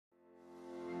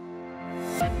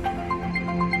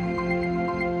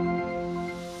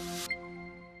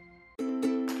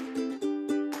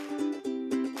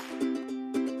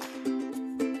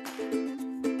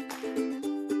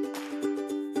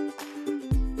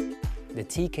The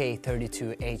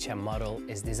TK32H model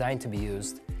is designed to be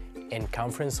used in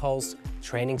conference halls,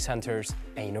 training centers,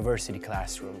 and university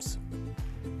classrooms.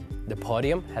 The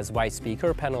Podium has wide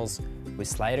speaker panels with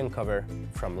sliding cover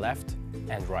from left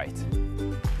and right.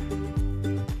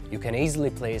 You can easily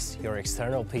place your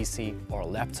external PC or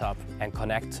laptop and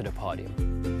connect to the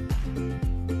Podium.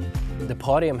 The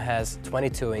Podium has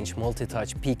 22-inch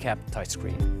MultiTouch PCAP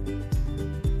touchscreen.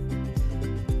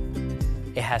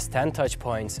 It has 10 touch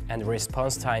points and the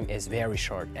response time is very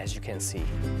short, as you can see.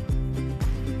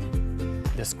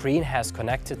 The screen has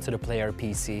connected to the player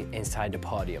PC inside the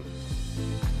Podium.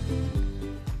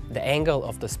 The angle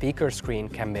of the speaker screen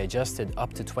can be adjusted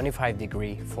up to 25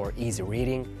 degrees for easy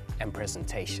reading and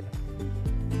presentation.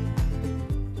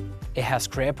 It has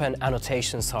grip and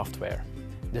annotation software.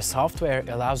 The software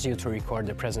allows you to record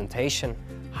the presentation,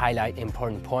 highlight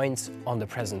important points on the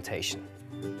presentation.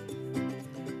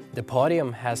 The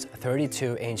Podium has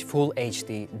 32-inch Full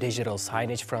HD digital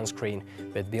signage front screen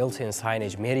with built-in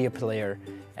Signage Media Player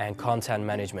and content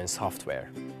management software.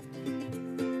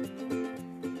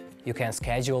 You can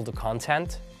schedule the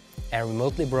content and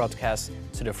remotely broadcast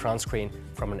to the front screen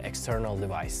from an external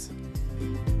device.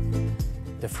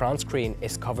 The front screen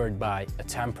is covered by a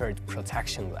tempered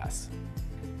protection glass.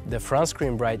 The front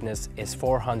screen brightness is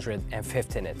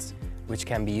 450 nits, which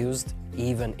can be used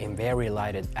even in very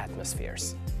lighted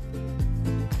atmospheres.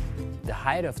 The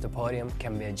height of the Podium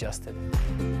can be adjusted.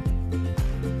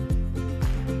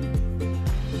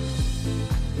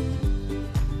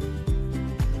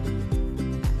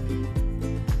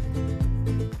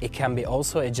 It can be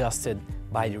also adjusted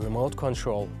by the remote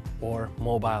control or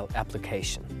mobile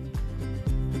application.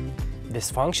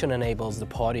 This function enables the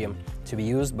Podium to be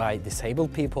used by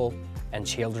disabled people and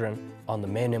children on the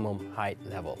minimum height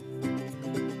level.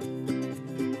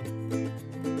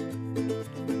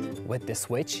 With the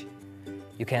switch,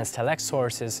 you can select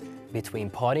sources between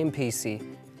Podium PC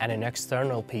and an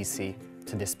external PC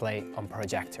to display on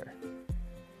projector.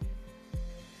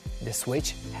 The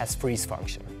switch has freeze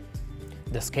function.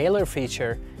 The Scalar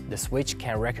feature, the switch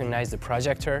can recognize the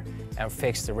projector and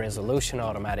fix the resolution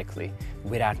automatically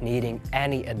without needing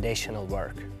any additional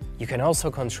work. You can also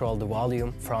control the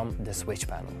volume from the switch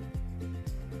panel.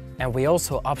 And we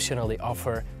also optionally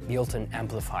offer built-in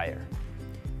amplifier.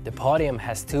 The Podium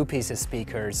has two-piece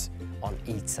speakers on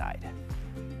each side.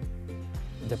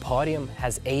 The Podium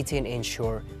has 18-inch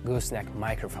Shure gooseneck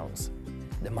microphones.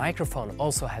 The microphone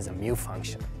also has a mute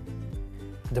function.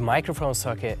 The microphone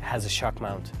socket has a shock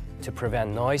mount to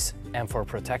prevent noise and for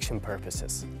protection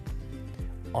purposes.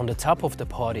 On the top of the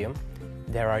Podium,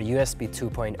 there are USB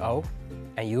 2.0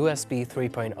 and USB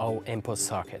 3.0 input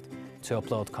socket to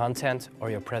upload content or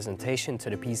your presentation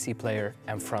to the PC player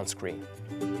and front screen.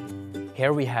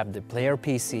 Here we have the player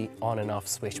PC on and off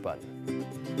switch button.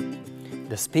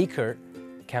 The speaker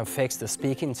can fix the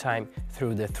speaking time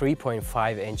through the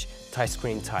 3.5-inch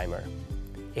touchscreen timer.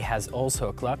 It has also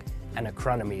a clock and a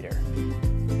chronometer.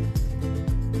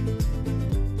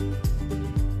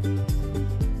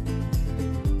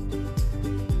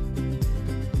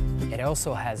 It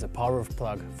also has a power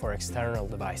plug for external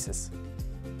devices.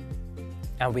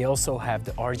 And we also have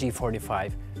the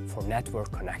RJ45 for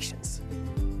network connections.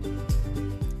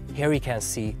 Here you can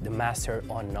see the master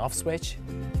on and off switch,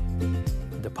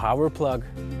 the power plug,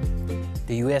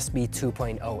 the USB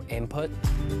 2.0 input,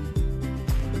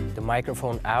 the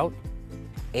microphone out,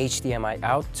 HDMI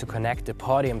out to connect the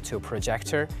Podium to a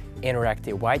projector,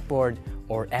 interactive whiteboard,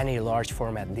 or any large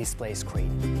format display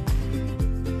screen.